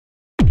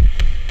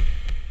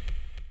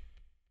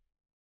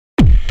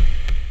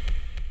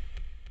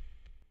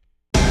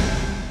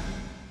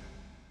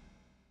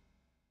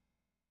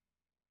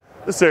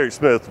This is Eric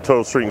Smith with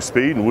Total Strength and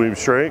Speed and Williams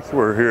Strength.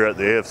 We're here at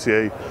the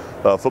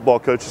AFCA Football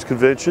Coaches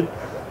Convention,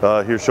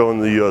 here showing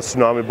the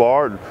Tsunami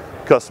bar and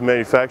custom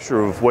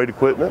manufacture of weight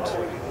equipment.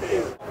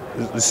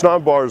 The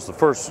Tsunami bar is the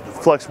first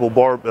flexible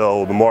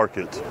barbell on the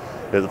market,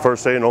 the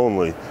first and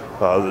only.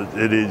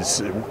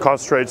 It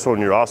concentrates on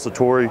your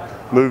oscillatory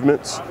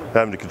movements,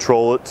 having to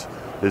control it.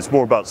 It's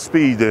more about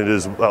speed than it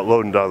is about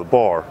loading down the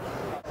bar.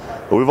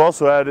 But we've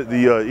also added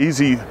the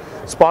easy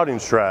spotting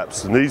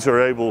straps, and these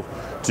are able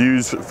to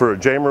use for a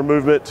jammer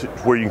movement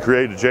where you can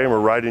create a jammer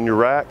right in your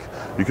rack.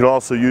 You can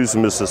also use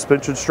them as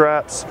suspension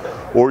straps,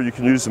 or you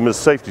can use them as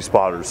safety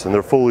spotters, and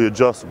they're fully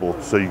adjustable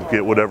so you can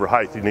get whatever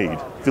height you need.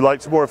 If you'd like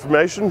some more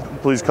information,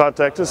 please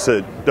contact us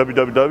at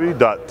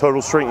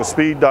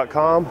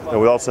www.totalstrengthandspeed.com,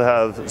 and we also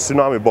have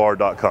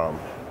tsunamibar.com.